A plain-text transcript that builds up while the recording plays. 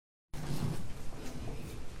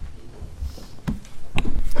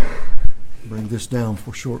Bring this down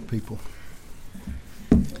for short people.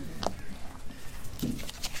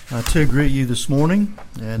 I too greet you this morning,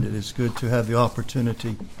 and it is good to have the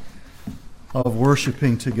opportunity of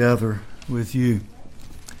worshiping together with you,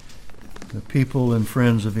 the people and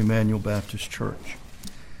friends of Emmanuel Baptist Church.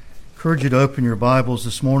 I encourage you to open your Bibles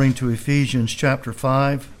this morning to Ephesians chapter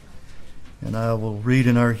 5, and I will read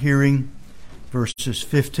in our hearing verses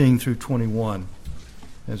 15 through 21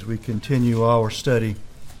 as we continue our study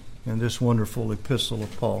in this wonderful epistle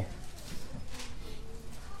of Paul.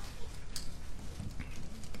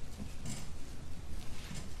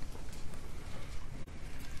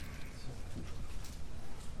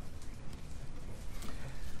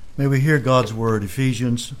 May we hear God's word,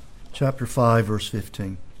 Ephesians chapter 5, verse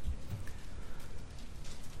 15.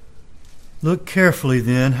 Look carefully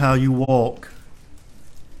then how you walk,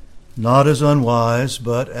 not as unwise,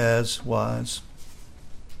 but as wise,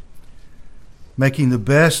 making the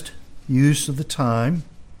best use of the time,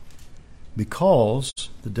 because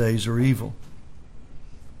the days are evil.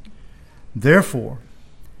 Therefore,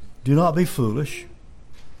 do not be foolish,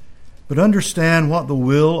 but understand what the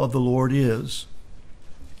will of the Lord is.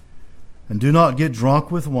 And do not get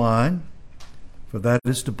drunk with wine, for that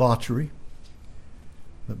is debauchery,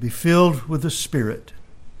 but be filled with the Spirit,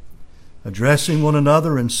 addressing one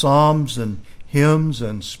another in psalms and hymns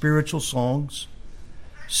and spiritual songs,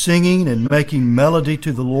 singing and making melody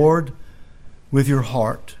to the Lord with your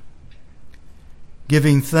heart,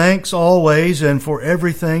 giving thanks always and for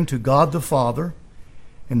everything to God the Father,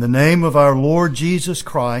 in the name of our Lord Jesus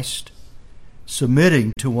Christ,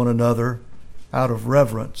 submitting to one another out of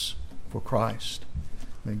reverence for Christ.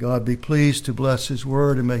 May God be pleased to bless His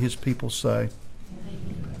word, and may His people say,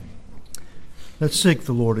 Amen. Let's seek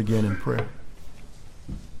the Lord again in prayer.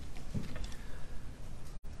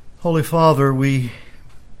 Holy Father, we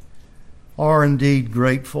are indeed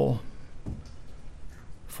grateful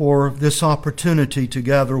for this opportunity to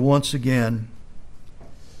gather once again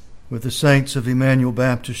with the saints of Emmanuel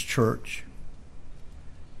Baptist Church,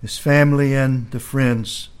 His family and the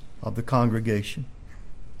friends of the congregation.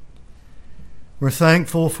 We're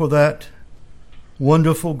thankful for that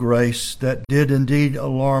wonderful grace that did indeed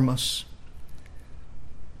alarm us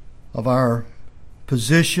of our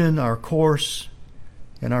position, our course,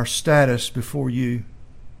 and our status before you.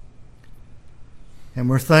 And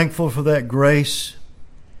we're thankful for that grace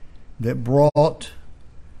that brought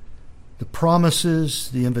the promises,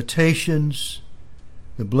 the invitations,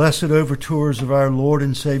 the blessed overtures of our Lord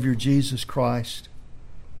and Savior Jesus Christ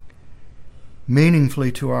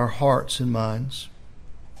meaningfully to our hearts and minds.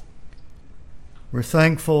 We're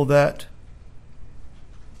thankful that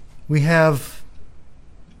we have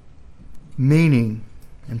meaning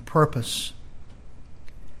and purpose,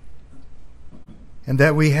 and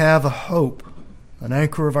that we have a hope, an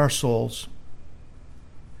anchor of our souls,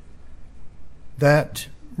 that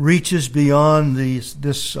reaches beyond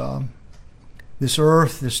this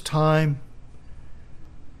earth, this time,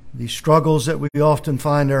 the struggles that we often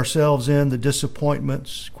find ourselves in, the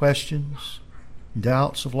disappointments, questions,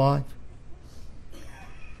 doubts of life.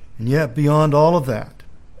 And yet beyond all of that,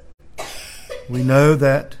 we know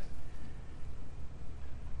that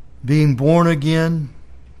being born again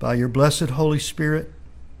by your blessed Holy Spirit,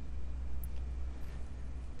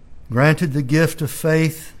 granted the gift of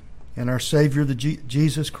faith in our Savior,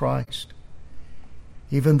 Jesus Christ,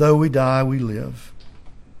 even though we die, we live.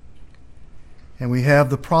 And we have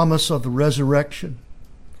the promise of the resurrection,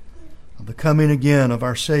 of the coming again of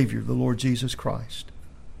our Savior, the Lord Jesus Christ.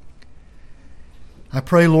 I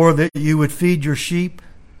pray, Lord, that you would feed your sheep,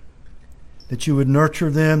 that you would nurture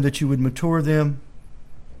them, that you would mature them,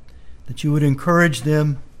 that you would encourage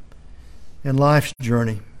them in life's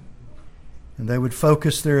journey, and they would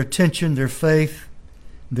focus their attention, their faith,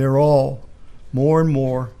 their all, more and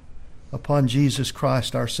more upon Jesus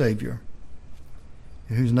Christ, our Savior,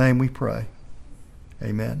 in whose name we pray.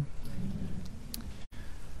 Amen.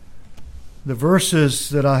 The verses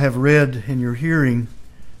that I have read in your hearing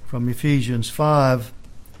from Ephesians 5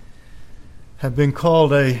 have been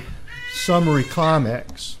called a summary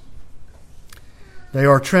climax. They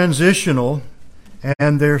are transitional,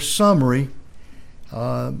 and they're summary.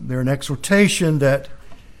 They're an exhortation that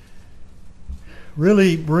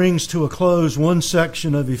really brings to a close one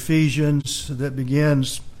section of Ephesians that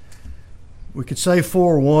begins, we could say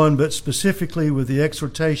 4:1, but specifically with the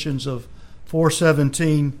exhortations of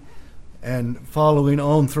 4:17 and following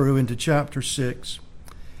on through into chapter 6.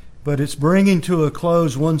 But it's bringing to a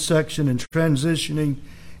close one section and transitioning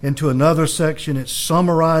into another section. It's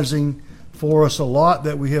summarizing for us a lot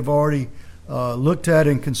that we have already looked at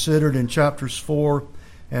and considered in chapters 4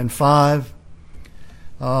 and 5.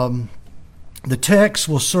 The text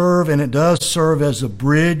will serve, and it does serve, as a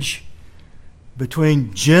bridge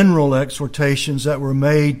between general exhortations that were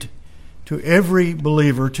made to every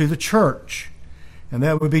believer, to the church. And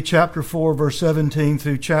that would be chapter 4, verse 17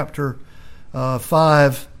 through chapter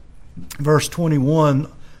 5, verse 21.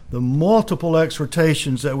 The multiple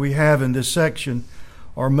exhortations that we have in this section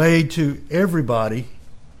are made to everybody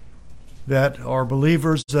that are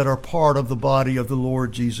believers, that are part of the body of the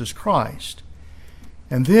Lord Jesus Christ.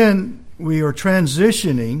 And then we are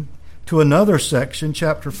transitioning to another section,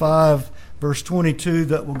 chapter 5, verse 22,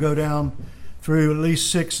 that will go down through at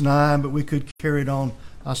least 6:9, but we could carry it on,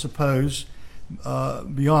 I suppose,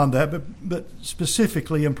 beyond that, but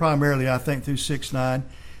specifically and primarily, I think, through 6:9,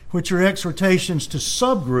 which are exhortations to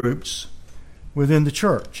subgroups within the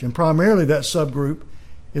church. And primarily that subgroup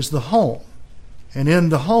is the home. And in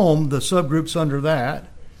the home, the subgroups under that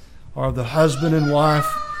are the husband and wife,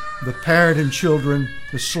 the parent and children,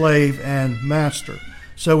 the slave and master.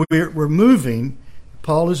 So we're moving,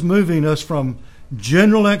 Paul is moving us from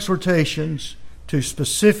general exhortations to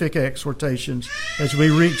specific exhortations as we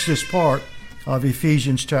reach this part of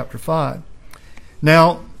Ephesians chapter 5.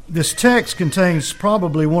 Now, this text contains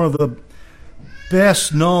probably one of the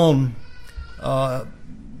best known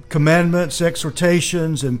commandments,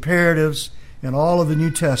 exhortations, imperatives in all of the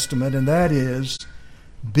New Testament, and that is,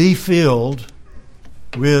 be filled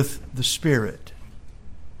with the Spirit.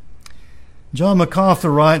 John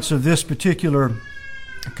MacArthur writes of this particular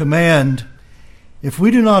command, if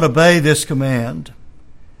we do not obey this command,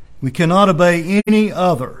 we cannot obey any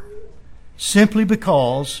other, simply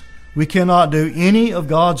because we cannot do any of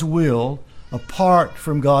God's will apart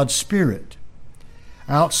from God's Spirit.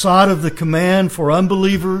 Outside of the command for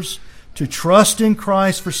unbelievers to trust in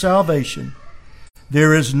Christ for salvation,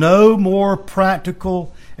 there is no more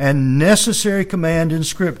practical and necessary command in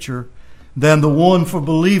Scripture than the one for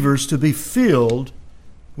believers to be filled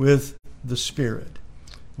with the Spirit.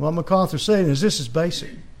 What MacArthur is saying is this is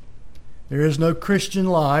basic. There is no Christian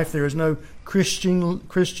life, there is no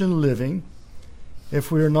Christian living if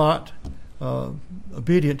we are not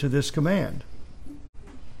obedient to this command.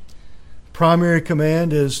 Primary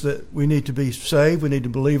command is that we need to be saved, we need to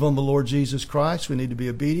believe on the Lord Jesus Christ, we need to be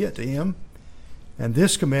obedient to Him. And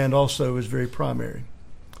this command also is very primary.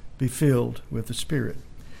 Be filled with the Spirit.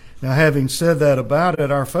 Now, having said that about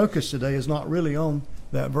it, our focus today is not really on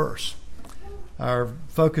that verse. Our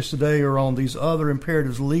focus today are on these other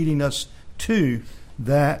imperatives leading us to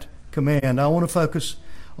that command. I want to focus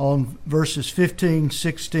on verses 15,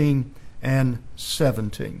 16, and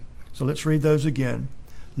 17. So let's read those again.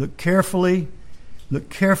 Look carefully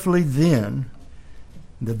then.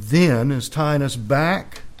 The then is tying us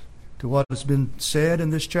back to what has been said in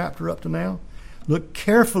this chapter up to now. Look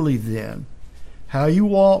carefully then how you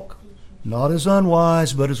walk, not as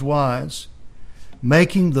unwise, but as wise,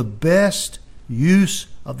 making the best use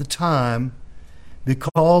of the time,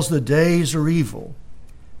 because the days are evil.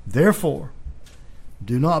 Therefore,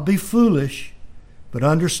 do not be foolish, but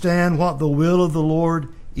understand what the will of the Lord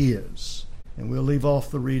is. And we'll leave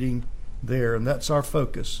off the reading there, and that's our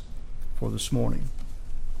focus for this morning.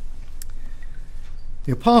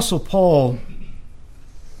 The Apostle Paul,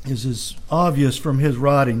 is as obvious from his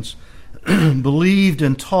writings, believed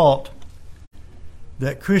and taught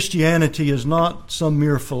that Christianity is not some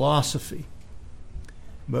mere philosophy,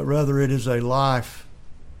 but rather it is a life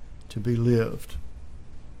to be lived.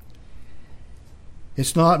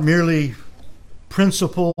 It's not merely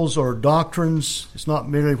principles or doctrines. It's not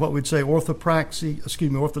merely what we'd say orthodoxy,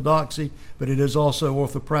 but it is also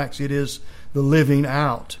orthopraxy. It is the living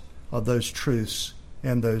out of those truths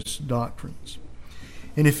and those doctrines.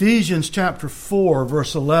 In Ephesians chapter 4,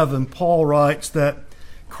 verse 11, Paul writes that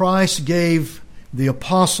Christ gave the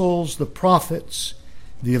apostles, the prophets,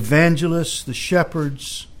 the evangelists, the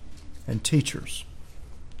shepherds, and teachers.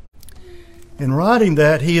 In writing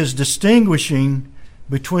that, he is distinguishing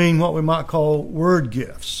between what we might call word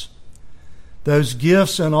gifts, those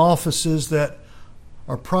gifts and offices that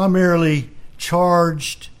are primarily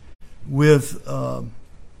charged with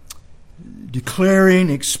declaring,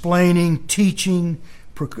 explaining, teaching,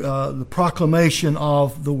 the proclamation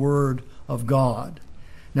of the Word of God.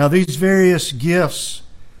 Now, these various gifts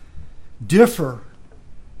differ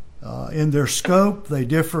in their scope, they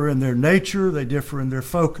differ in their nature, they differ in their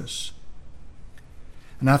focus.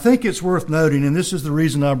 And I think it's worth noting, and this is the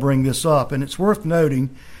reason I bring this up, and it's worth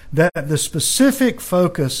noting that the specific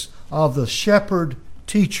focus of the shepherd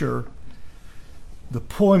teacher, the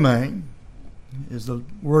poimen, is the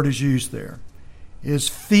word is used there, is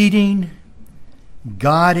feeding,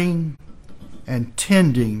 guiding, and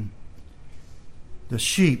tending the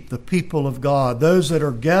sheep, the people of God, those that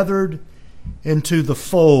are gathered into the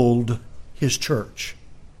fold, his church.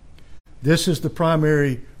 This is the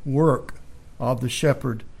primary work of the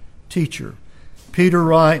shepherd teacher. Peter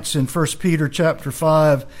writes in 1 Peter chapter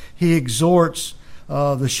 5, he exhorts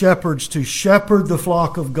the shepherds to shepherd the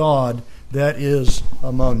flock of God that is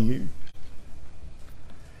among you.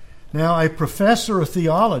 Now, a professor of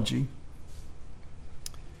theology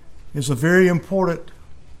is a very important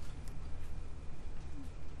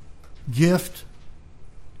gift.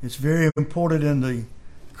 It's very important in the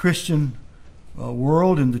Christian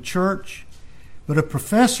world, in the church. But a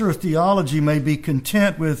professor of theology may be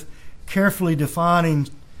content with carefully defining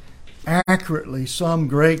accurately some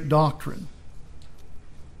great doctrine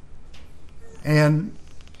and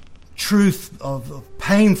truth of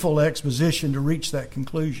painful exposition to reach that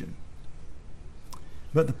conclusion.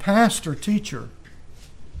 But the pastor teacher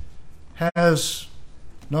has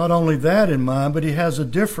not only that in mind, but he has a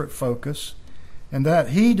different focus, and that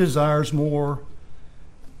he desires more.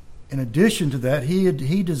 In addition to that,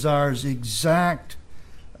 he desires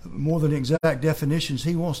more than exact definitions.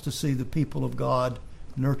 He wants to see the people of God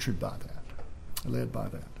nurtured by that, led by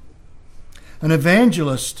that. An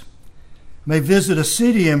evangelist may visit a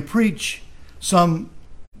city and preach some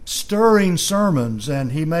stirring sermons,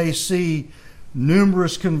 and he may see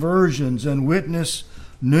numerous conversions and witness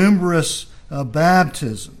numerous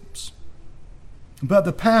baptisms. But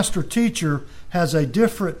the pastor-teacher has a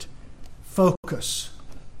different focus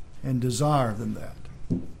and desire than that.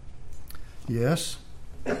 Yes,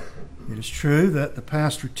 it is true that the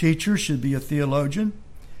pastor-teacher should be a theologian.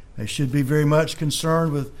 They should be very much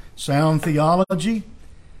concerned with sound theology,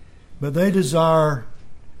 but they desire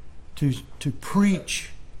to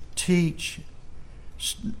preach, teach,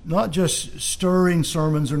 not just stirring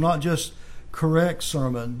sermons or not just correct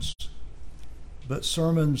sermons, but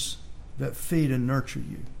sermons that feed and nurture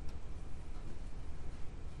you.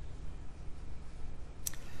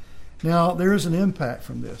 Now, there is an impact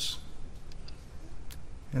from this.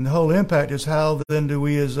 And the whole impact is, how then do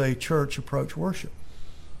we as a church approach worship?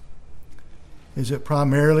 Is it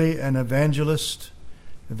primarily an evangelistic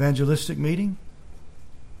meeting?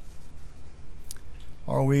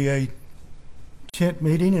 Are we a tent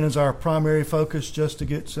meeting and is our primary focus just to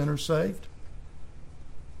get sinners saved?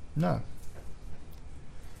 No.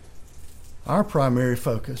 Our primary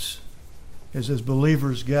focus is, as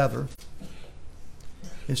believers gather,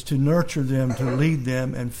 is to nurture them, to lead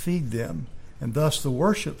them, and feed them. And thus the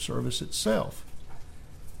worship service itself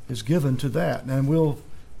is given to that. And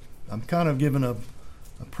I'm kind of giving a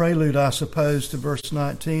prelude, I suppose, to verse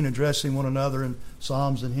 19, addressing one another in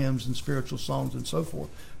psalms and hymns and spiritual songs and so forth.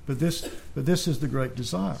 But this is the great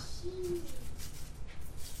desire.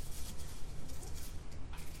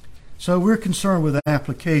 So we're concerned with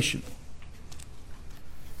application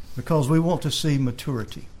because we want to see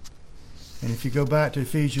maturity. And if you go back to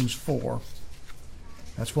Ephesians 4,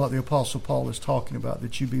 that's what the Apostle Paul is talking about,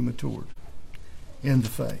 that you be matured in the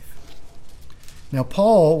faith. Now,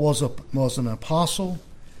 Paul was an apostle.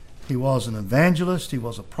 He was an evangelist. He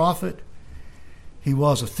was a prophet. He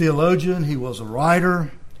was a theologian. He was a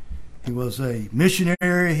writer. He was a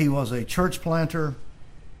missionary. He was a church planter.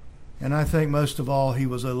 And I think most of all, he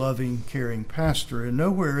was a loving, caring pastor. And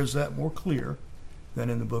nowhere is that more clear than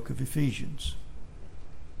in the book of Ephesians.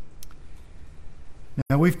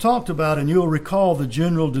 Now, we've talked about, and you'll recall the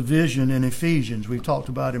general division in Ephesians. We've talked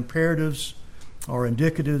about imperatives or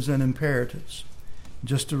indicatives and imperatives.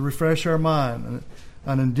 Just to refresh our mind,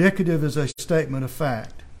 an indicative is a statement of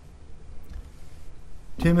fact.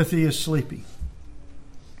 Timothy is sleepy.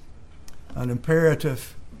 An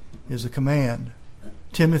imperative is a command.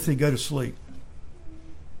 Timothy, go to sleep.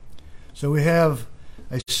 So we have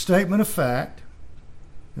a statement of fact,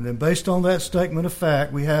 and then based on that statement of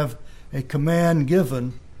fact, we have a command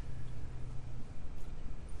given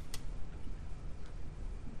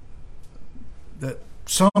that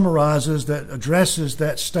summarizes, that addresses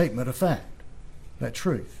that statement of fact, that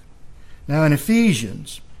truth. Now in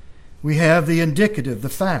Ephesians, we have the indicative, the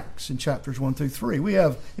facts in chapters 1 through 3. We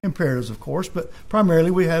have imperatives, of course, but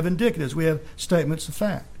primarily we have indicatives. We have statements of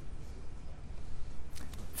fact.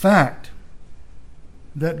 Fact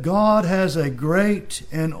that God has a great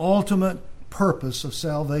and ultimate purpose of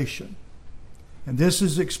salvation. And this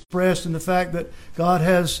is expressed in the fact that God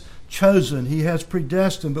has chosen, He has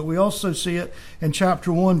predestined, but we also see it in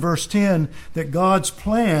chapter 1, verse 10, that God's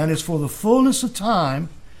plan is for the fullness of time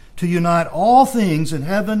to unite all things in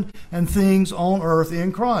heaven and things on earth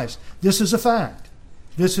in Christ. This is a fact.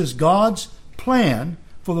 This is God's plan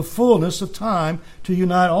for the fullness of time to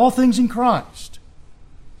unite all things in Christ.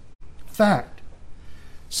 Fact.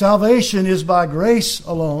 Salvation is by grace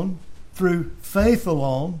alone, through faith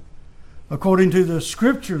alone, according to the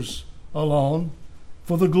Scriptures alone,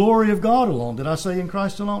 for the glory of God alone. Did I say in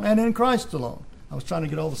Christ alone? And in Christ alone. I was trying to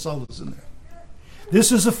get all the solas in there.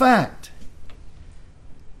 This is a fact.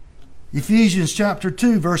 Ephesians chapter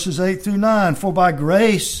 2, verses 8 through 9. For by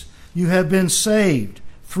grace you have been saved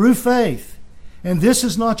through faith, and this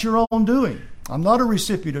is not your own doing. I'm not a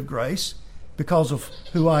recipient of grace because of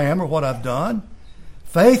who I am or what I've done.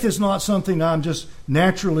 Faith is not something I'm just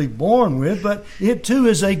naturally born with, but it too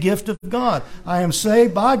is a gift of God. I am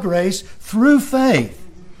saved by grace through faith,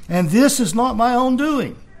 and this is not my own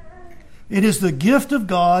doing. It is the gift of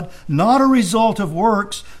God, not a result of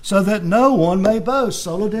works, so that no one may boast.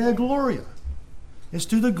 Sola Deo Gloria. It's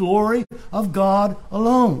to the glory of God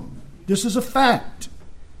alone. This is a fact.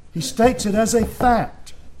 He states it as a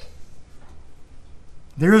fact.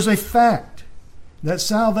 There is a fact that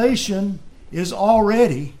salvation is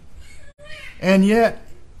already, and yet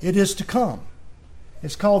it is to come.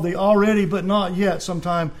 It's called the already but not yet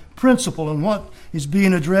sometime principle. And what is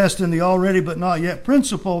being addressed in the already but not yet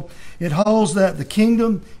principle, it holds that the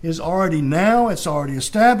kingdom is already now, it's already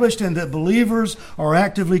established, and that believers are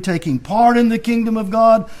actively taking part in the kingdom of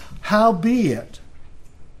God. Howbeit,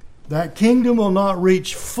 that kingdom will not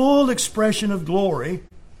reach full expression of glory,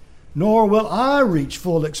 nor will I reach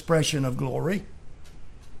full expression of glory,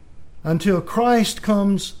 until Christ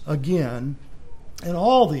comes again and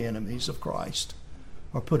all the enemies of Christ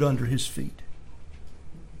are put under his feet.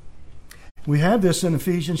 We have this in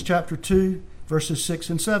Ephesians chapter 2, verses 6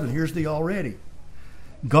 and 7. Here's the already.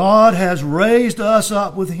 God has raised us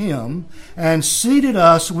up with him and seated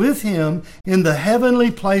us with him in the heavenly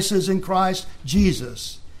places in Christ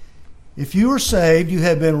Jesus. If you are saved, you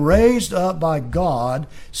have been raised up by God,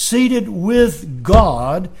 seated with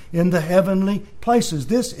God in the heavenly places.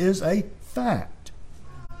 This is a fact.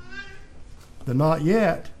 The not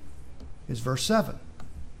yet is verse 7.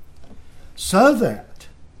 So that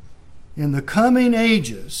in the coming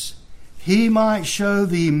ages he might show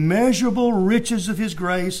the immeasurable riches of his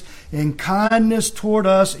grace and kindness toward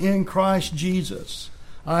us in Christ Jesus.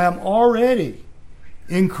 I am already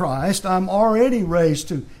in Christ. I'm already raised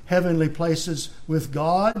to heavenly places with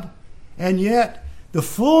God, and yet the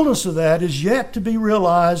fullness of that is yet to be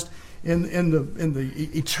realized in the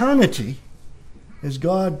eternity as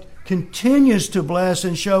God continues to bless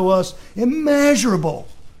and show us immeasurable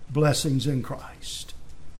blessings in Christ.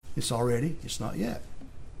 It's already, it's not yet.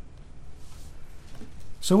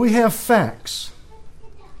 So we have facts.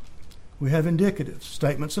 We have indicatives,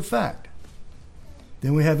 statements of fact.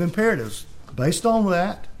 Then we have imperatives. Based on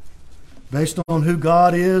that, based on who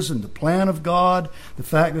God is and the plan of God, the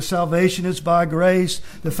fact that salvation is by grace,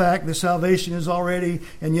 the fact that salvation is already,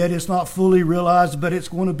 and yet it's not fully realized, but it's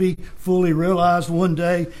going to be fully realized one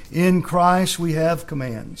day in Christ, we have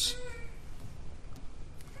commands.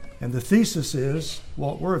 And the thesis is,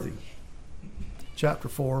 walk worthy. Chapter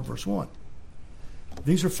 4, verse 1.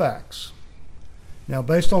 These are facts. Now,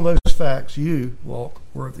 based on those facts, you walk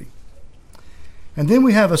worthy. And then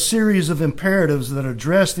we have a series of imperatives that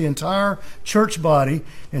address the entire church body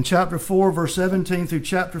in chapter 4, verse 17 through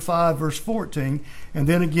chapter 5, verse 14. And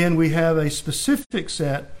then again, we have a specific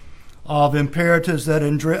set of imperatives that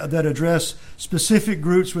address specific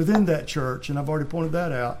groups within that church. And I've already pointed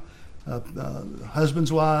that out.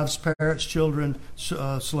 Husbands, wives, parents, children,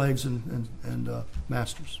 slaves, and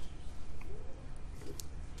masters.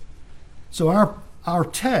 So our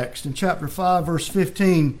text in chapter 5, verse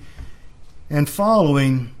 15 and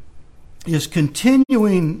following is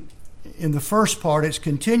continuing, in the first part, it's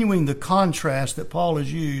continuing the contrast that Paul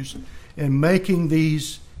has used in making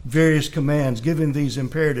these various commands, giving these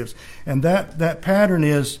imperatives. And that pattern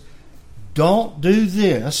is, don't do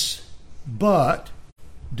this, but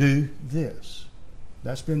do this.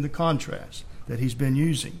 That's been the contrast that he's been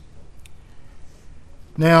using.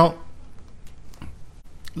 Now,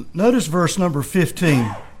 notice verse number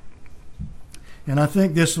 15. And I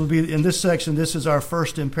think this will be, in this section, this is our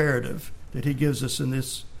first imperative that he gives us in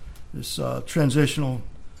this transitional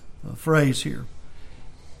phrase here.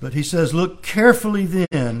 But he says, look carefully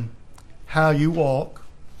then how you walk.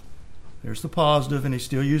 There's the positive, and he's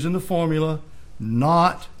still using the formula,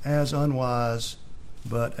 not as unwise,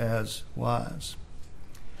 but as wise.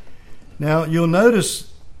 Now, you'll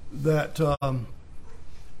notice that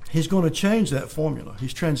he's going to change that formula.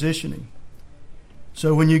 He's transitioning.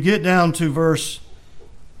 So when you get down to verse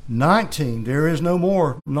 19, there is no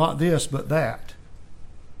more not this but that.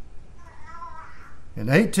 In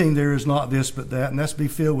 18, there is not this but that, and that's be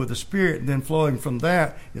filled with the Spirit. And then flowing from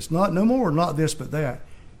that, it's not no more not this but that.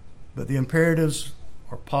 But the imperatives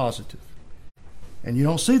are positive. And you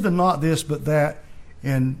don't see the not this but that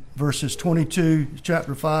in verses 22,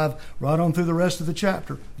 chapter 5, right on through the rest of the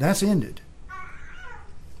chapter. That's ended.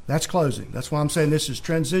 That's closing. That's why I'm saying this is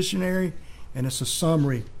transitionary, and it's a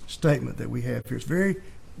summary statement that we have here. It's very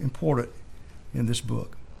important in this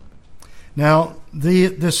book. Now,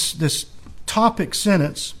 this topic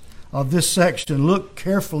sentence of this section, look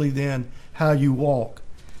carefully then how you walk,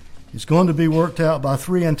 is going to be worked out by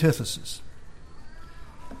three antitheses.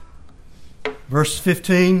 Verse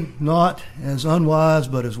 15, not as unwise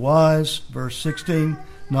but as wise. Verse 16,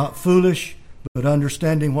 not foolish but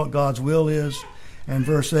understanding what God's will is. And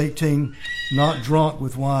verse 18, not drunk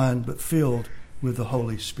with wine but filled with the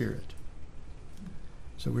Holy Spirit.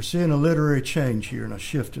 So we're seeing a literary change here and a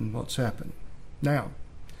shift in what's happening. Now,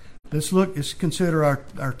 let's consider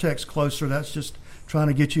our text closer. That's just trying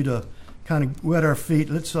to get you to kind of wet our feet.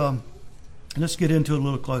 Let's get into it a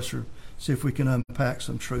little closer, see if we can unpack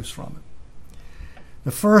some truths from it.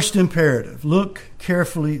 The first imperative, look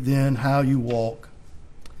carefully then how you walk,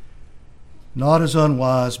 not as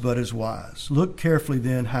unwise but as wise. Look carefully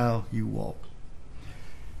then how you walk.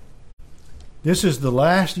 This is the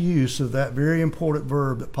last use of that very important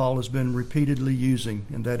verb that Paul has been repeatedly using,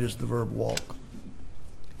 and that is the verb walk.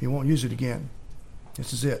 He won't use it again.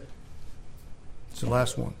 This is it. It's the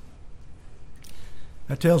last one.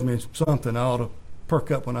 That tells me something. I ought to perk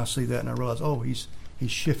up when I see that and I realize, oh, he's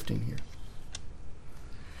shifting here.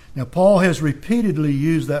 Now, Paul has repeatedly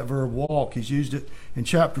used that verb walk. He's used it in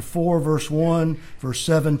chapter 4, verse 1, verse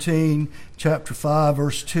 17, chapter 5,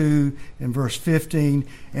 verse 2, and verse 15.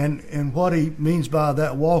 And what he means by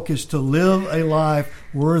that walk is to live a life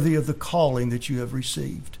worthy of the calling that you have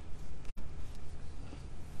received.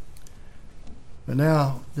 But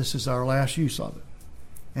now, this is our last use of it.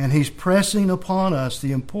 And he's pressing upon us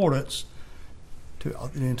the importance to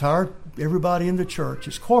everybody in the church.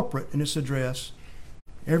 It's corporate in its address.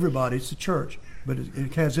 Everybody, it's the church, but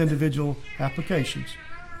it has individual applications.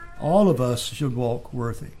 All of us should walk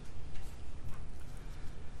worthy.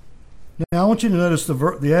 Now, I want you to notice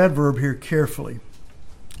the adverb here carefully.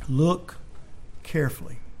 Look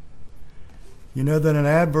carefully. You know that an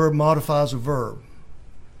adverb modifies a verb.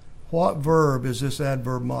 What verb is this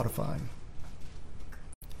adverb modifying?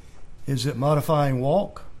 Is it modifying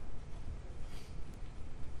walk?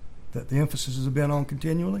 That the emphasis has been on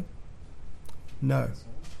continually? No.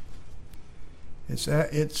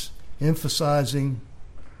 It's emphasizing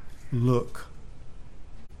look.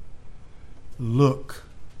 Look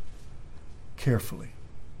carefully.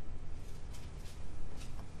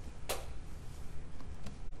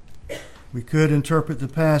 We could interpret the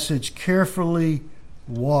passage, carefully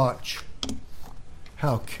watch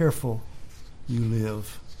how careful you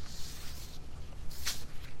live.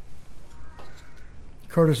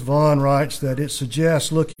 Curtis Vaughan writes that it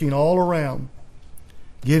suggests looking all around,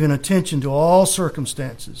 giving attention to all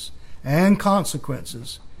circumstances and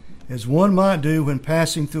consequences, as one might do when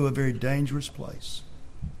passing through a very dangerous place.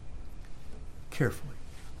 Carefully.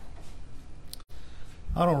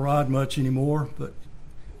 I don't ride much anymore, but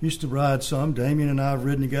used to ride some. Damien and I have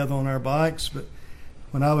ridden together on our bikes, but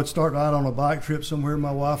when I would start out on a bike trip somewhere,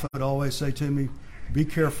 my wife would always say to me, be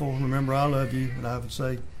careful, remember I love you. And I would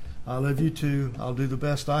say, I love you too, I'll do the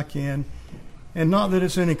best I can. And not that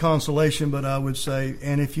it's any consolation, but I would say,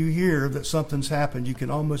 and if you hear that something's happened, you can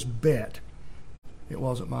almost bet it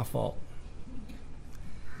wasn't my fault.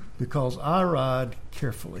 Because I ride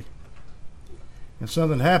carefully. If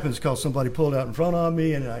something happens because somebody pulled out in front of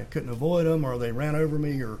me and I couldn't avoid them, or they ran over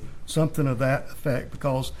me, or something of that effect.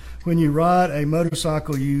 Because when you ride a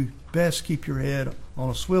motorcycle, you best keep your head on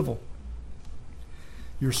a swivel.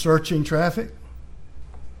 You're searching traffic.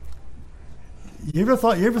 You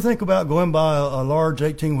ever think about going by a large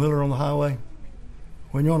 18-wheeler on the highway?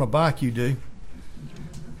 When you're on a bike, you do.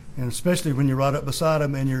 And especially when you ride up beside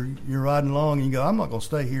them and you're riding along and you go, I'm not going to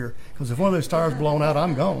stay here, because if one of those tires blown out,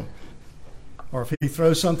 I'm gone. Or if he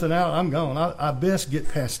throws something out, I'm gone. I best get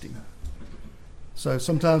past him. So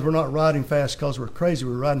sometimes we're not riding fast because we're crazy.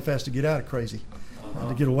 We're riding fast to get out of crazy,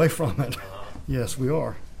 to get away from it. Yes, we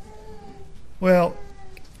are. Well,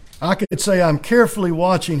 I could say I'm carefully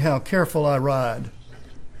watching how careful I ride.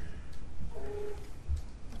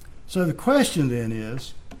 So the question then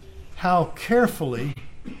is, how carefully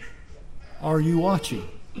are you watching?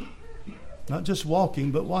 Not just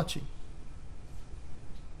walking, but watching.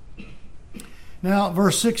 Now,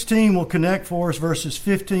 verse 16 will connect for us verses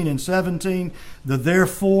 15 and 17. The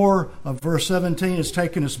therefore of verse 17 has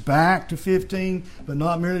taken us back to 15, but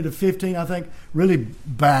not merely to 15, I think, really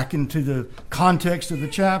back into the context of the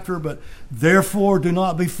chapter. But therefore, do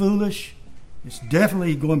not be foolish. It's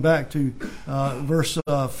definitely going back to verse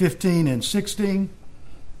 15 and 16.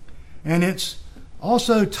 And it's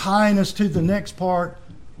also tying us to the next part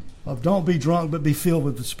of don't be drunk, but be filled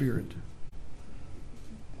with the Spirit.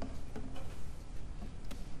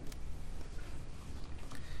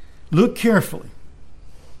 Look carefully.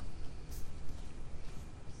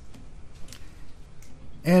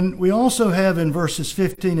 And we also have in verses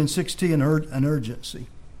 15 and 16 an urgency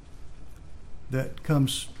that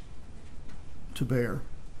comes to bear.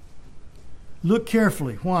 Look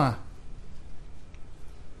carefully. Why?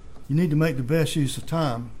 You need to make the best use of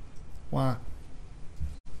time. Why?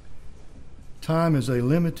 Time is a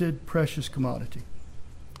limited, precious commodity.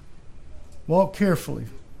 Walk carefully.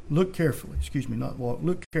 Look carefully. Excuse me, not walk.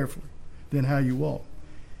 Look carefully. Then how you walk.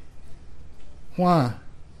 Why?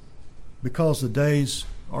 Because the days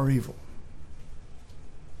are evil.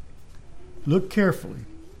 Look carefully.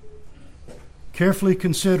 Carefully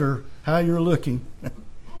consider how you're looking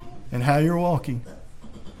and how you're walking.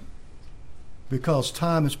 Because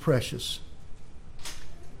time is precious.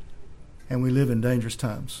 And we live in dangerous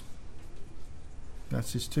times.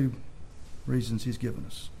 That's his two reasons he's given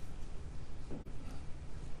us.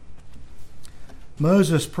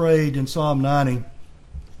 Moses prayed in Psalm 90,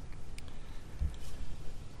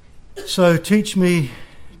 "So teach me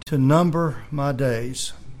to number my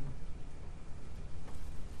days."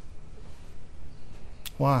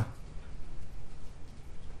 Why?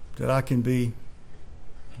 That I can be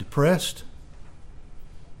depressed?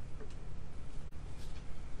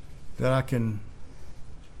 That I can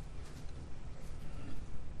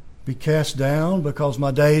be cast down because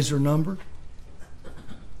my days are numbered?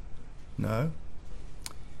 No.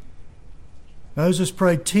 Moses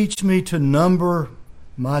prayed, "Teach me to number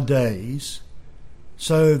my days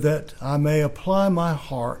so that I may apply my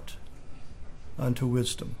heart unto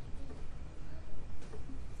wisdom."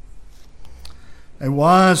 A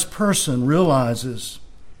wise person realizes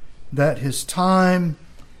that his time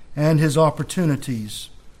and his opportunities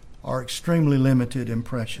are extremely limited and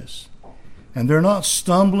precious. And they're not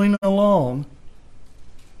stumbling along,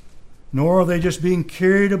 nor are they just being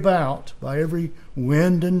carried about by every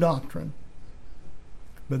wind and doctrine.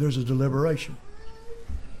 But there's a deliberation.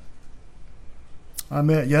 I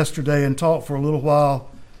met yesterday and talked for a little while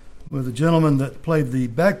with a gentleman that played the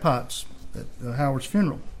bagpipes at Howard's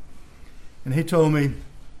funeral. And he told me,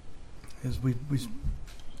 as we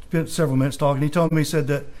spent several minutes talking, he told me, he said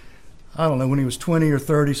that, I don't know, when he was 20 or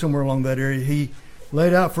 30, somewhere along that area, he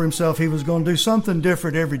laid out for himself he was going to do something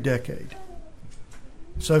different every decade.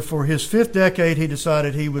 So for his 5th decade, he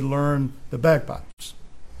decided he would learn the bagpipes.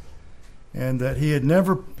 And that he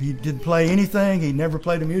didn't play anything, he never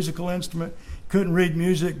played a musical instrument, couldn't read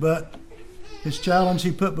music, but his challenge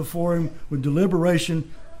he put before him with deliberation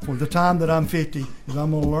for the time that I'm 50 is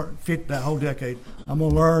I'm going to learn, fit that whole decade, I'm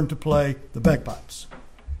going to learn to play the bagpipes.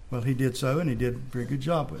 Well, he did so, and he did a very good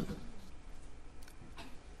job with it.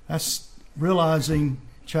 That's realizing,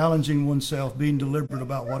 challenging oneself, being deliberate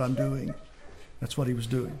about what I'm doing. That's what he was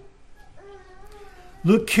doing.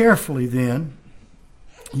 Look carefully then.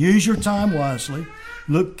 Use your time wisely.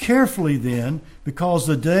 Look carefully then, because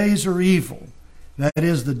the days are evil. That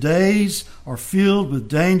is, the days are filled with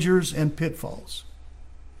dangers and pitfalls.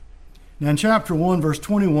 Now in chapter 1, verse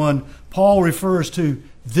 21, Paul refers to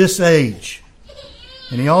this age.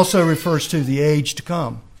 And he also refers to the age to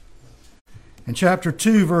come. In chapter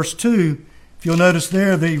 2, verse 2, if you'll notice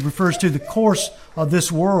there, that he refers to the course of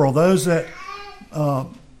this world. Those that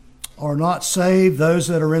are not saved, those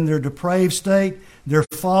that are in their depraved state, they're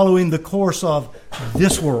following the course of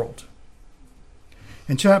this world.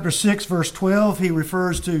 In chapter 6, verse 12, he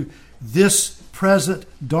refers to this present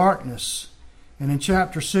darkness. And in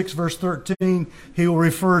chapter 6, verse 13, he will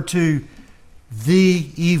refer to the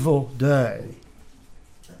evil day.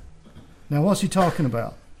 Now, what's he talking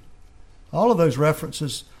about? All of those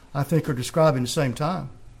references, I think, are describing the same time.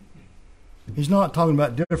 He's not talking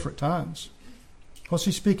about different times. What's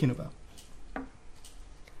he speaking about?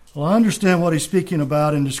 Well, I understand what he's speaking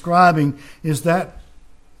about and describing is that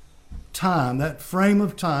time, that frame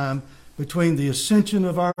of time between the ascension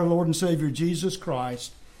of our Lord and Savior Jesus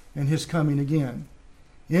Christ and his coming again.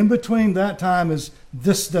 In between that time is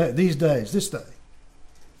this day, these days.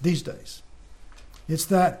 It's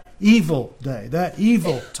that evil day, that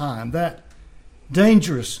evil time, that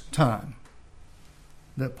dangerous time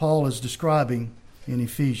that Paul is describing in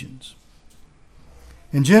Ephesians.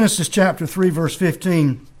 In Genesis chapter 3, verse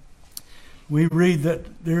 15, we read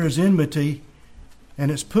that there is enmity,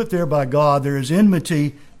 and it's put there by God, there is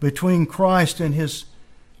enmity between Christ and his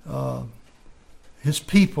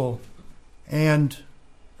people and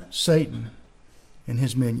Satan and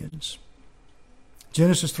his minions.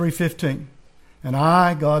 Genesis 3:15. And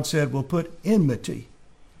I, God said, will put enmity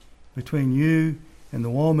between you and the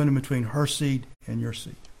woman and between her seed and your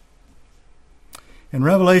seed. In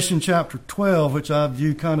Revelation chapter 12, which I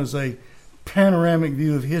view kind of as a panoramic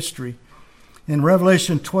view of history, in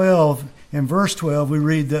Revelation 12, in verse 12, we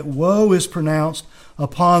read that woe is pronounced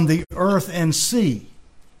upon the earth and sea.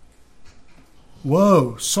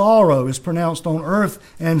 Woe, sorrow is pronounced on earth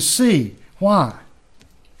and sea. Why?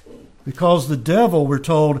 Because the devil, we're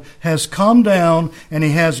told, has come down and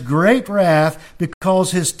he has great wrath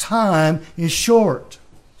because his time is short.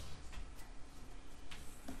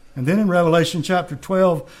 And then in Revelation chapter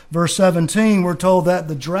 12, verse 17, we're told that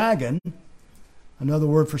the dragon, another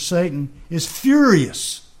word for Satan, is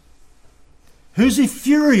furious. Who's he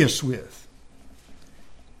furious with?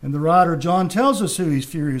 And the writer John tells us who he's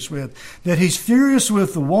furious with. That he's furious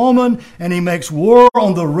with the woman, and he makes war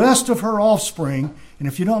on the rest of her offspring. And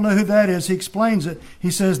if you don't know who that is, he explains it. He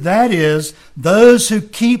says that is those who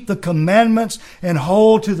keep the commandments and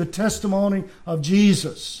hold to the testimony of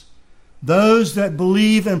Jesus. Those that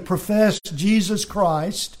believe and profess Jesus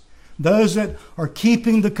Christ, those that are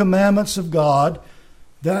keeping the commandments of God,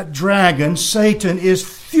 that dragon, Satan, is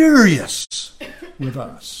furious with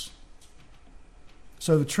us.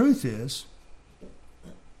 So the truth is,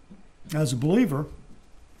 as a believer,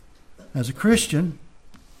 as a Christian,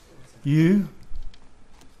 you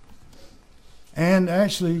and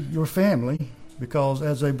actually your family, because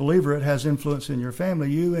as a believer it has influence in your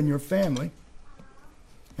family, you and your family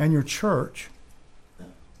and your church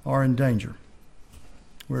are in danger.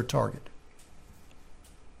 We're a target.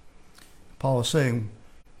 Paul is saying,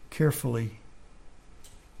 carefully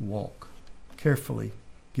walk. Carefully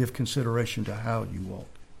give consideration to how you walk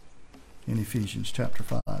in Ephesians chapter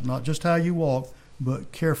 5. Not just how you walk,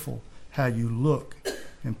 but careful how you look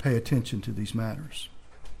and pay attention to these matters.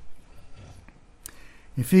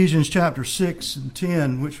 Ephesians chapter 6 and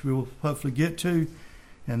 10, which we will hopefully get to,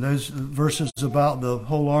 and those verses about the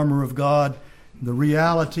whole armor of God, the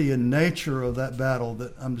reality and nature of that battle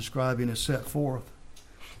that I'm describing is set forth.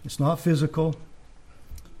 It's not physical,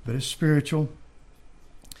 but it's spiritual.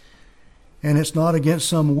 And it's not against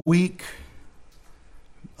some weak,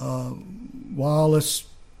 wireless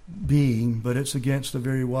being, but it's against a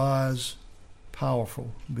very wise,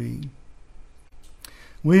 powerful being.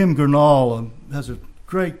 William Gurnall has a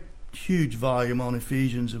great, huge volume on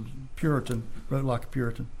Ephesians, a Puritan, wrote like a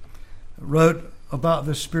Puritan, wrote about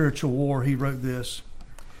this spiritual war. He wrote this,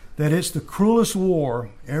 that it's the cruelest war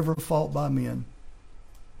ever fought by men.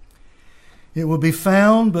 It will be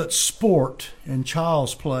found but sport and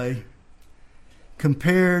child's play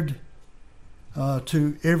compared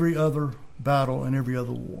to every other battle and every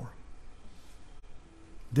other war.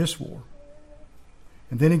 This war.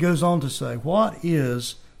 And then he goes on to say, what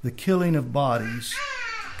is the killing of bodies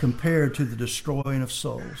compared to the destroying of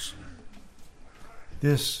souls?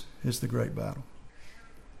 This is the great battle.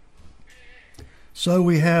 So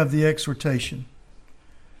we have the exhortation.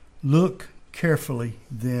 Look carefully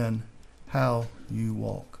then how you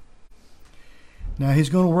walk. Now he's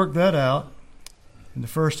going to work that out. And the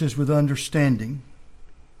first is with understanding.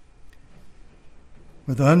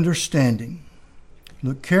 With understanding.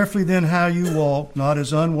 Look carefully then how you walk, not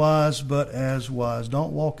as unwise, but as wise.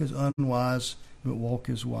 Don't walk as unwise, but walk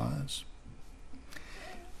as wise.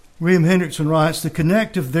 William Hendrickson writes, the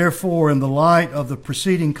connective, therefore, in the light of the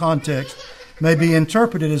preceding context, may be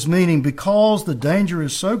interpreted as meaning because the danger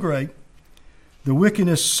is so great, the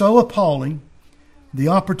wickedness so appalling, the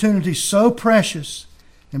opportunity so precious,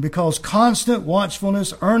 and because constant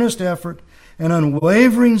watchfulness, earnest effort, and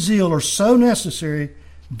unwavering zeal are so necessary,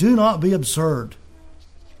 do not be absurd.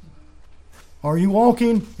 Are you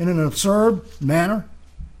walking in an absurd manner?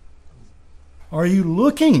 Are you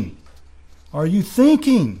looking? Are you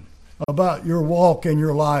thinking about your walk and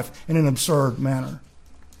your life in an absurd manner?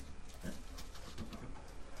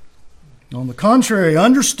 On the contrary,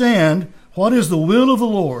 understand what is the will of the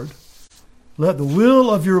Lord. Let the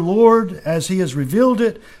will of your Lord, as he has revealed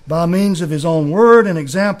it by means of his own word and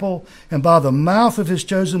example, and by the mouth of his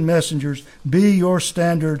chosen messengers, be your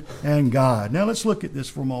standard and guide. Now let's look at this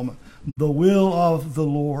for a moment. The will of the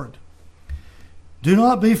Lord. Do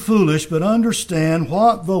not be foolish, but understand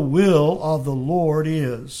what the will of the Lord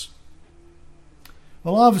is.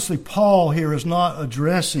 Well, obviously, Paul here is not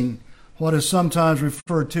addressing what is sometimes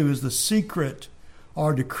referred to as the secret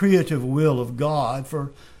or decretive will of God,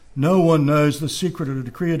 for no one knows the secret or the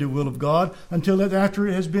decretive will of God until after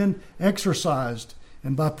it has been exercised.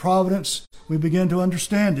 And by providence, we begin to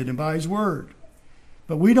understand it, and by his word.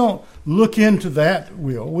 But we don't look into that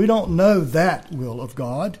will. We don't know that will of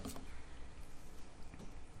God.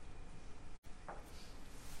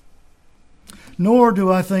 Nor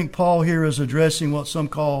do I think Paul here is addressing what some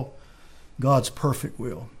call God's perfect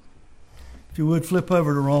will. If you would, flip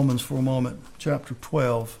over to Romans for a moment, chapter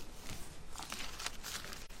 12.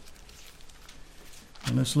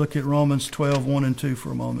 And let's look at Romans 12, 1 and 2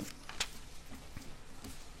 for a moment.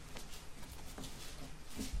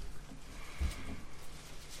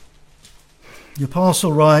 The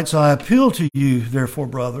apostle writes, I appeal to you, therefore,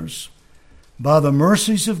 brothers, by the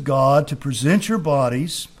mercies of God, to present your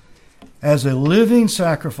bodies as a living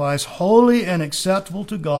sacrifice, holy and acceptable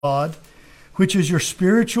to God, which is your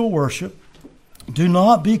spiritual worship. Do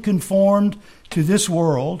not be conformed to this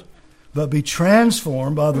world, but be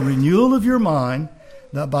transformed by the renewal of your mind,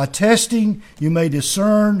 that by testing you may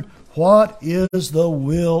discern what is the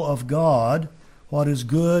will of God, what is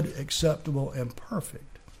good, acceptable, and perfect.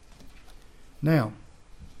 Now,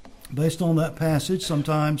 based on that passage,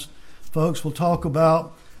 sometimes folks will talk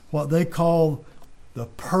about what they call the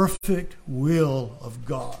perfect will of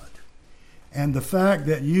God, and the fact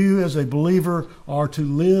that you as a believer are to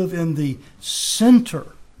live in the center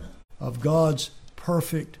of God's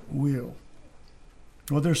perfect will.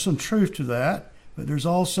 Well, there's some truth to that, but there's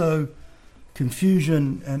also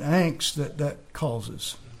confusion and angst that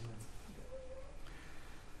causes.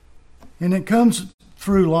 And it comes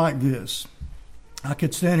through like this. I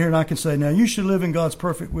could stand here and I could say, now you should live in God's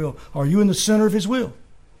perfect will. Are you in the center of His will?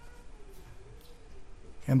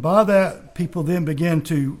 And by that, people then begin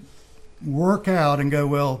to work out and go,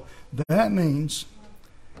 well, that means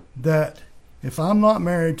that if I'm not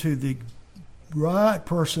married to the right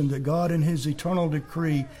person that God in His eternal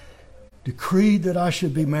decreed that I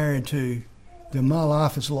should be married to, then my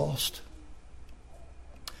life is lost.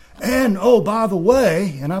 And, oh, by the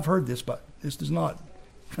way, and I've heard this, but this is not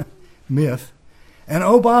myth, and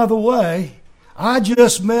oh, by the way, I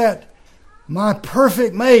just met my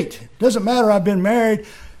perfect mate. Doesn't matter, I've been married.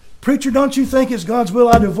 Preacher, don't you think it's God's will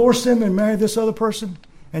I divorce him and marry this other person?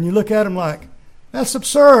 And you look at him like, that's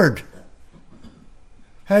absurd.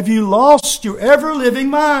 Have you lost your ever-living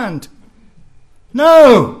mind?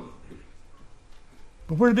 No.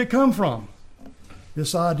 But where did it come from?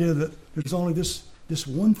 This idea that there's only this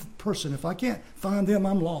one person. If I can't find them,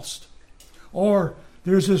 I'm lost. Or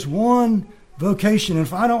there's this one vocation, and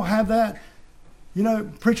if I don't have that,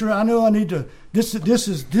 preacher, I know I need to, this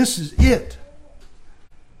is it.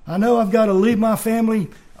 I know I've got to leave my family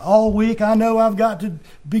all week. I know I've got to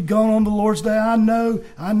be gone on the Lord's Day. I know,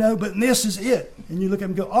 but this is it. And you look at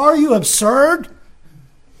him and go, are you absurd?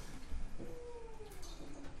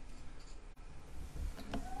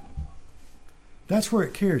 That's where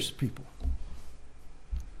it carries people.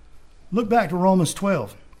 Look back to Romans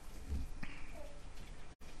 12.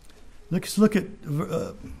 Let's look at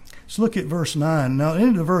verse 9. Now,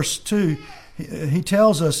 into verse 2, he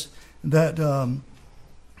tells us that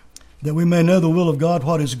that we may know the will of God,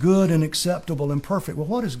 what is good and acceptable and perfect. Well,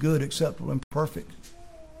 what is good, acceptable, and perfect?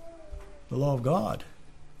 The law of God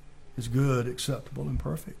is good, acceptable, and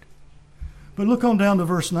perfect. But look on down to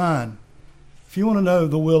verse 9. If you want to know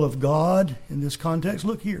the will of God in this context,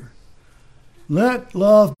 look here. Let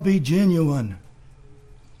love be genuine.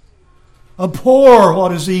 Abhor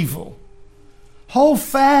what is evil. Hold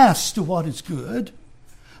fast to what is good.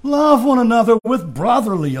 Love one another with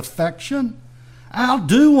brotherly affection.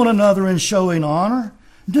 Outdo one another in showing honor.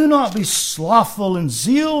 Do not be slothful in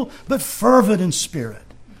zeal, but fervent in spirit.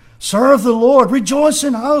 Serve the Lord. Rejoice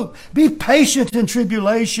in hope. Be patient in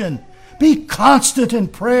tribulation. Be constant in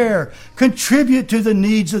prayer. Contribute to the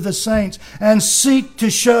needs of the saints and seek to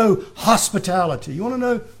show hospitality. You want to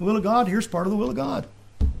know the will of God? Here's part of the will of God.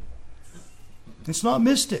 It's not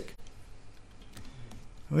mystic.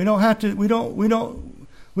 We don't have to. We don't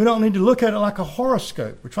need to look at it like a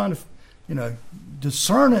horoscope. We're trying to,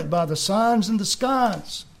 discern it by the signs in the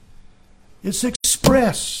skies. It's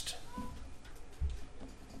expressed.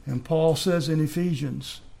 And Paul says in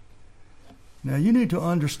Ephesians, now you need to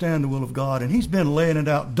understand the will of God, and he's been laying it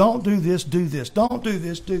out. Don't do this, do this. Don't do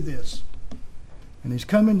this, do this. And he's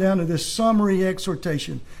coming down to this summary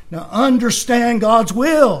exhortation. Now understand God's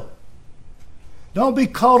will. Don't be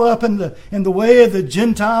caught up in the way of the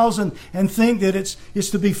Gentiles and think that it's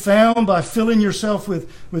to be found by filling yourself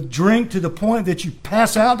with drink to the point that you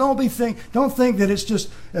pass out. Don't think that it's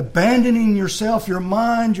just abandoning yourself, your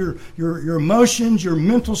mind, your emotions, your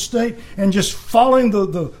mental state, and just following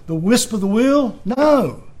the wisp of the will.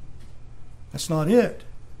 No. That's not it.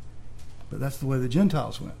 But that's the way the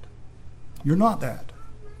Gentiles went. You're not that.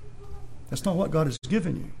 That's not what God has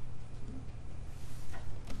given you.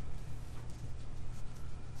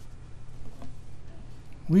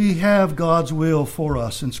 We have God's will for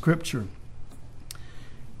us in Scripture.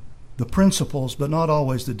 The principles, but not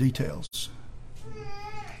always the details.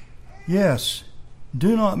 Yes,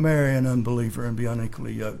 Do not marry an unbeliever and be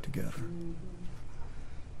unequally yoked together.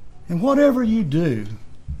 And whatever you do,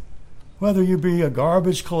 whether you be a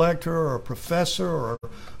garbage collector or a professor or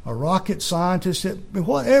a rocket scientist,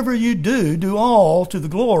 whatever you do, do all to the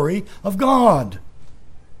glory of God.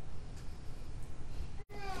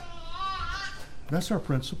 That's our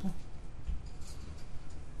principle.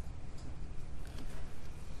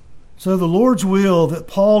 So the Lord's will that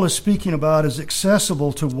Paul is speaking about is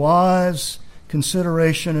accessible to wise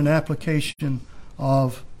consideration and application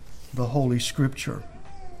of the Holy Scripture.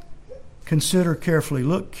 Consider carefully,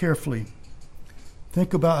 look carefully.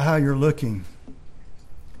 Think about how you're looking,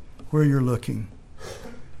 where you're looking,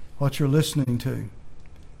 what you're listening to,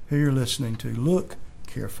 who you're listening to. Look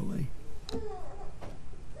carefully.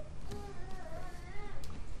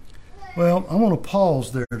 Well, I want to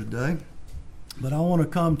pause there today, but I want to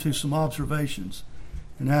come to some observations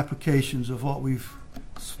and applications of what we've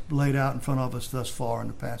laid out in front of us thus far in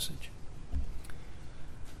the passage.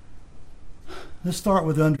 Let's start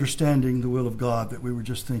with understanding the will of God that we were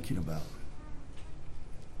just thinking about.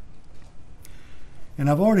 And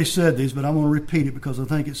I've already said these, but I'm going to repeat it because I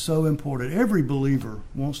think it's so important. Every believer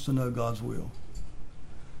wants to know God's will.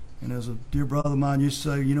 And as a dear brother of mine used to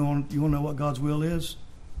say, you want to know what God's will is?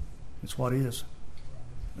 It's what is.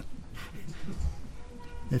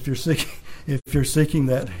 If you're seeking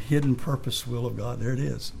that hidden purpose will of God, there it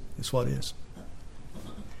is. It's what is.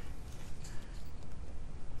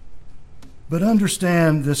 But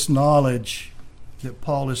understand this knowledge that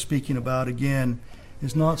Paul is speaking about again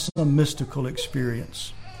is not some mystical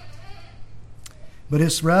experience, but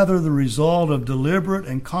it's rather the result of deliberate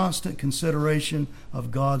and constant consideration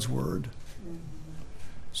of God's Word.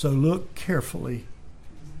 So look carefully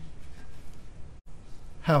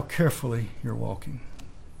how carefully you're walking.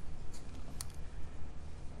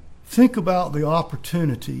 Think about the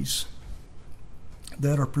opportunities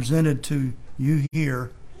that are presented to you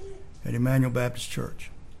here at Emmanuel Baptist Church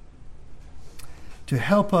to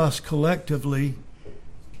help us collectively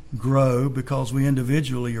grow, because we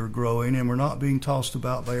individually are growing and we're not being tossed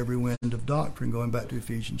about by every wind of doctrine, going back to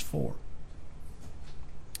Ephesians 4.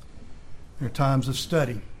 There are times of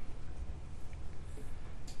study.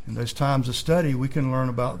 In those times of study, we can learn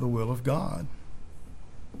about the will of God.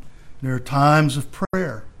 There are times of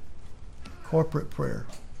prayer, corporate prayer,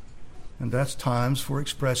 and that's times for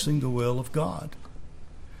expressing the will of God.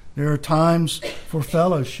 There are times for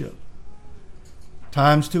fellowship,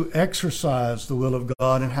 times to exercise the will of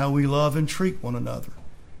God and how we love and treat one another,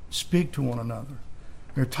 speak to one another.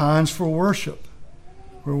 There are times for worship,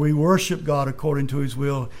 where we worship God according to His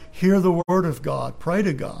will, hear the Word of God, pray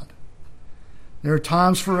to God. There are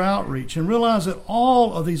times for outreach, and realize that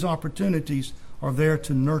all of these opportunities are there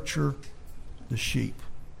to nurture the sheep.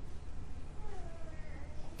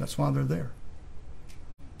 That's why they're there.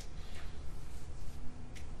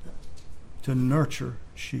 To nurture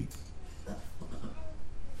sheep.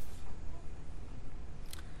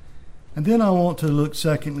 And then I want to look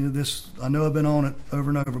secondly at this. I know I've been on it over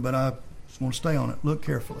and over, but I just want to stay on it. Look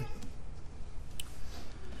carefully.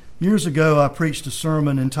 Years ago, I preached a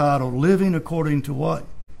sermon entitled, Living According to What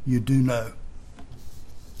You Do Know.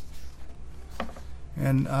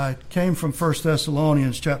 And I came from 1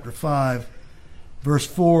 Thessalonians chapter 5, verse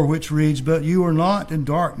 4, which reads, But you are not in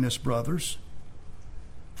darkness, brothers,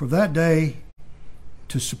 for that day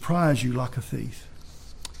to surprise you like a thief.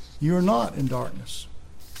 You are not in darkness,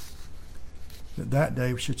 that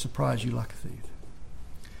day should surprise you like a thief.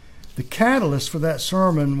 The catalyst for that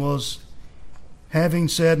sermon was having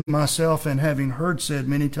said myself and having heard said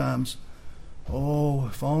many times, oh,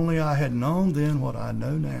 if only I had known then what I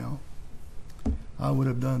know now, I would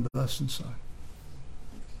have done thus and so.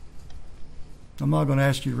 I'm not going to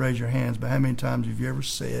ask you to raise your hands, but how many times have you ever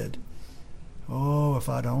said, oh, if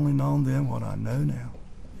I'd only known then what I know now?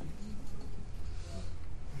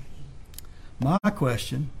 My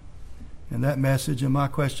question, and that message, and my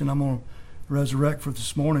question I'm going to resurrect for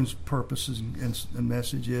this morning's purposes and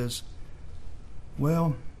message is,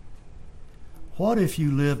 well, what if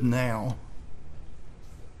you live now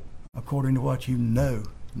according to what you know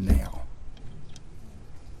now?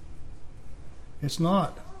 It's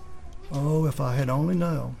not, oh, if I had only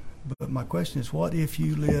known. But my question is, what if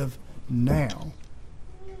you live now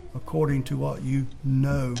according to what you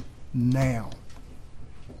know now?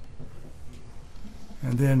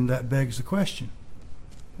 And then that begs the question,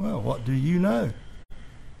 well, what do you know?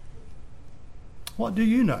 What do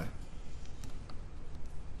you know?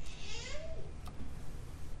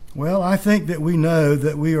 Well, I think that we know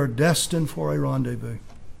that we are destined for a rendezvous,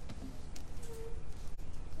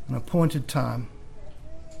 an appointed time,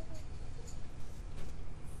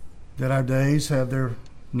 that our days have their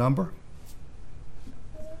number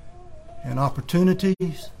and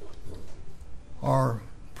opportunities are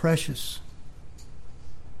precious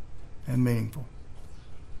and meaningful.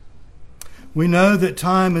 We know that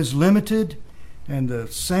time is limited and the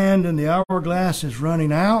sand in the hourglass is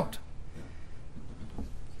running out.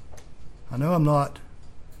 I know I'm not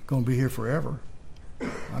going to be here forever.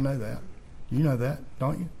 I know that. You know that,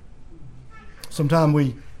 don't you? Sometimes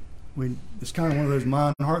we it's kind of one of those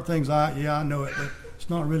mind and heart things. I know it, but it's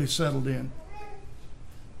not really settled in.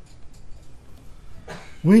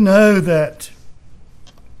 We know that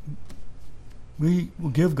we will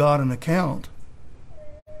give God an account.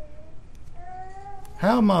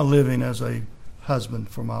 How am I living as a husband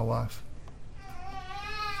for my wife?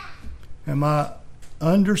 Am I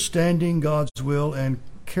understanding God's will and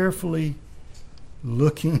carefully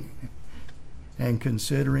looking and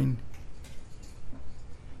considering?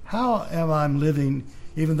 How am I living,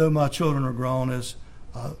 even though my children are grown, as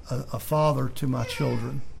a father to my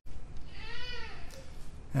children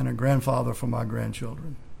and a grandfather for my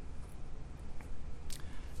grandchildren?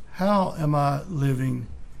 How am I living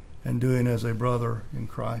and doing as a brother in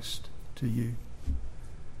Christ to you,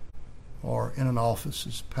 or in an office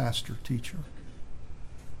as pastor, teacher?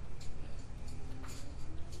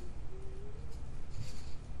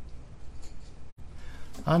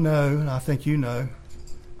 I know, and I think you know,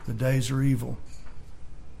 the days are evil.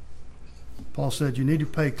 Paul said you need to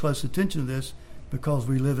pay close attention to this because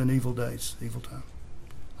we live in evil days, evil time.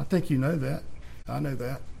 I think you know that. I know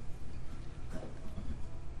that.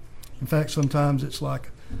 In fact, sometimes it's like,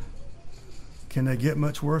 can they get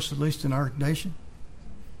much worse, at least in our nation?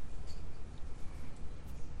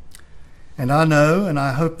 And I know, and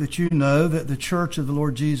I hope that you know, that the church of the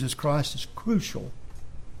Lord Jesus Christ is crucial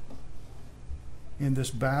in this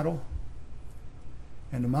battle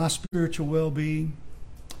and to my spiritual well-being,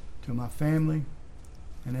 to my family,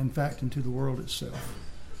 and in fact into the world itself.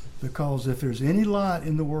 Because if there's any light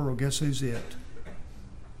in the world, guess who's it?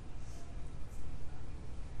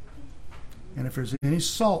 And if there's any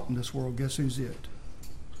salt in this world, guess who's it?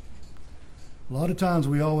 A lot of times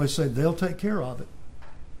we always say they'll take care of it.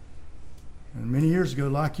 And many years ago,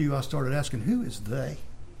 like you, I started asking, who is they?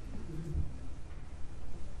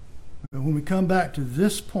 But when we come back to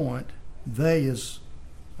this point, they is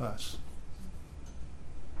us.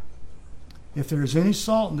 If there's any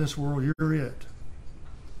salt in this world, you're it,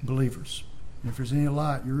 believers. And if there's any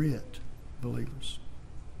light, you're it, believers.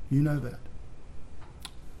 You know that.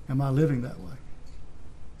 Am I living that way?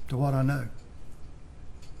 To what I know.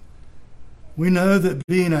 We know that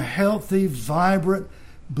being a healthy, vibrant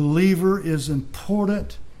believer is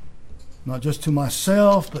important, not just to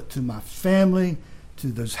myself, but to my family, to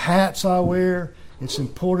those hats I wear. It's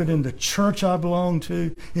important in the church I belong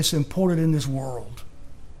to. It's important in this world.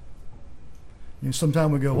 You know,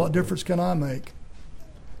 sometimes we go, what difference can I make?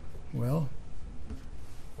 Well,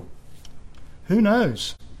 who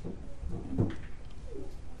knows?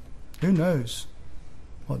 Who knows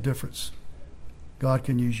what difference God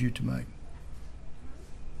can use you to make?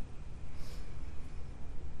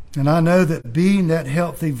 And I know that being that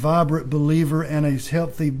healthy, vibrant believer and a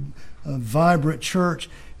healthy, vibrant church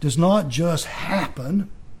does not just happen.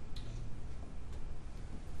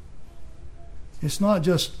 It's not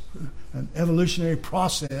just an evolutionary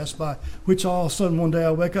process by which all of a sudden one day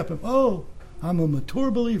I wake up and, oh, I'm a mature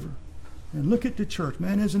believer. And look at the church.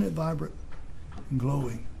 Man, isn't it vibrant and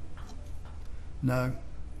glowing? No.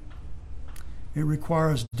 It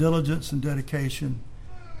requires diligence and dedication,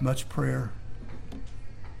 much prayer,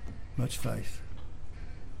 much faith.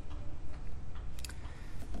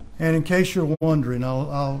 And in case you're wondering,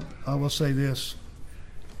 I will say this,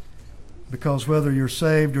 because whether you're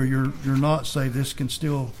saved or you're not saved, this can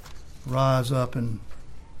still rise up and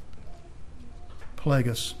plague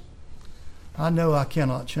us. I know I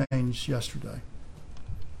cannot change yesterday.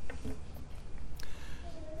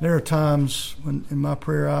 There are times when in my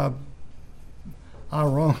prayer I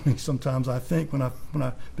wrongly sometimes I think when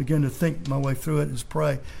I begin to think my way through it is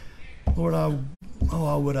pray, Lord,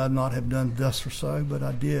 would I not have done thus or so, but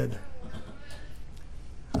I did.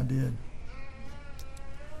 I did.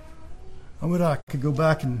 I would I could go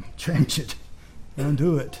back and change it and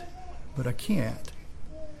undo it, but I can't.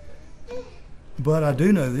 But I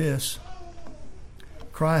do know this.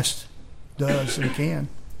 Christ does and can.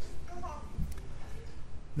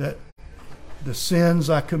 That the sins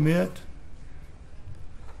I commit,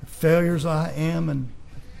 the failures I am and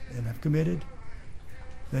have committed,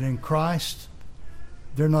 that in Christ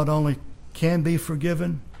they're not only can be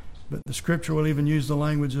forgiven, but the Scripture will even use the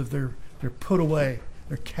language of they're put away,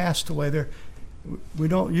 they're cast away, we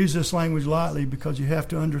don't use this language lightly because you have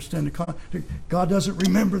to understand the context. God doesn't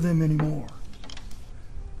remember them anymore.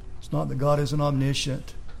 It's not that God isn't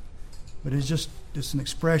omniscient, but it's an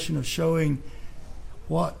expression of showing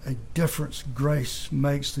what a difference grace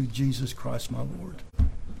makes through Jesus Christ my Lord.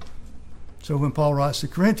 So when Paul writes to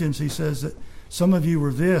Corinthians, he says that some of you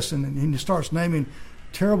were this, and he starts naming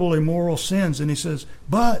terrible immoral sins, and he says,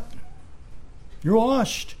 but you're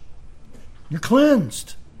washed, you're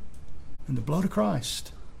cleansed in the blood of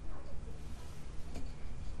Christ.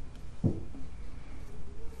 Let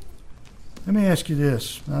me ask you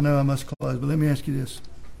this. I know I must close, but let me ask you this.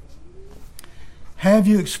 Have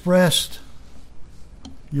you expressed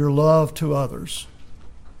your love to others?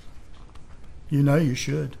 You know you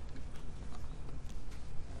should.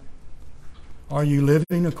 Are you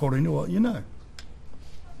living according to what you know?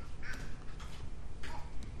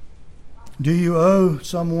 Do you owe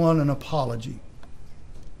someone an apology?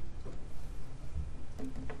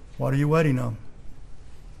 What are you waiting on?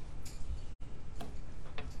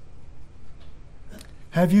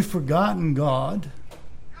 Have you forgotten God?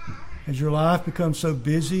 Has your life become so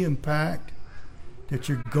busy and packed that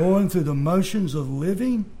you're going through the motions of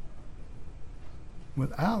living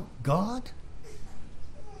without God?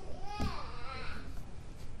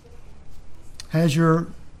 Has your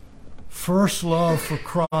first love for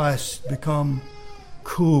Christ become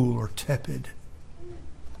cool or tepid?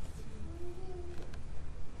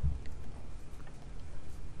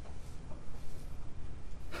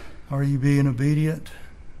 Are you being obedient?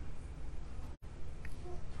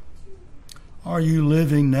 Are you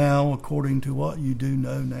living now according to what you do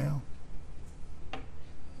know now?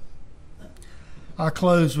 I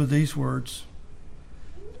close with these words,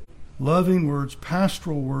 loving words,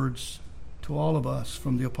 pastoral words to all of us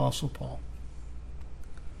from the Apostle Paul.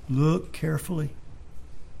 Look carefully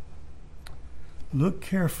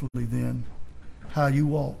then how you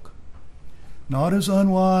walk, not as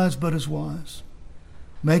unwise but as wise,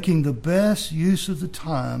 making the best use of the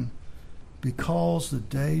time because the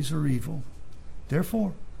days are evil.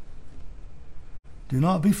 Therefore, do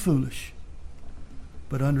not be foolish,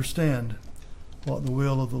 but understand what the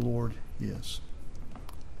will of the Lord is.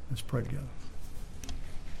 Let's pray together.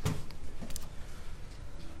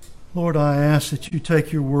 Lord, I ask that you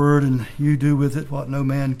take your word and you do with it what no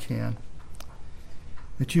man can.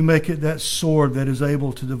 That you make it that sword that is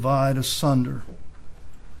able to divide asunder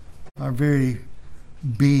our very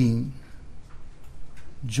being,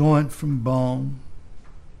 joint from bone.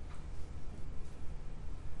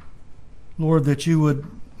 Lord, that you would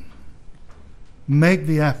make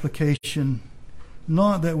the application,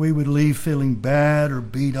 not that we would leave feeling bad or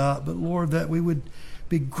beat up, but Lord, that we would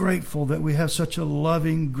be grateful that we have such a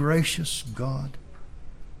loving, gracious God.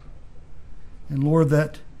 And Lord,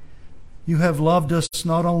 that you have loved us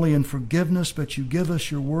not only in forgiveness, but you give us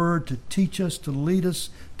your word to teach us, to lead us,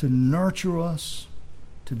 to nurture us,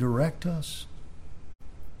 to direct us.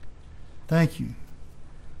 Thank you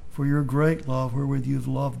for your great love wherewith you've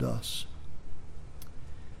loved us.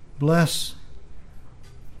 Bless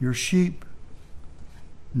your sheep,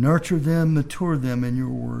 nurture them, mature them in your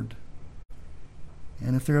word.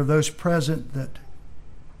 And if there are those present that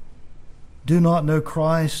do not know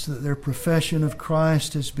Christ, that their profession of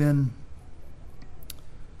Christ has been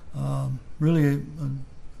really an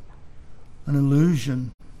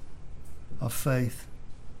illusion of faith,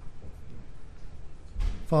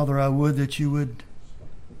 Father, I would that you would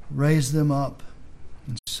raise them up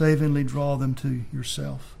and savingly draw them to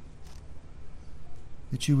yourself.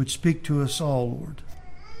 That you would speak to us all, Lord.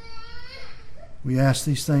 We ask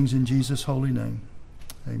these things in Jesus' holy name.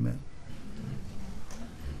 Amen.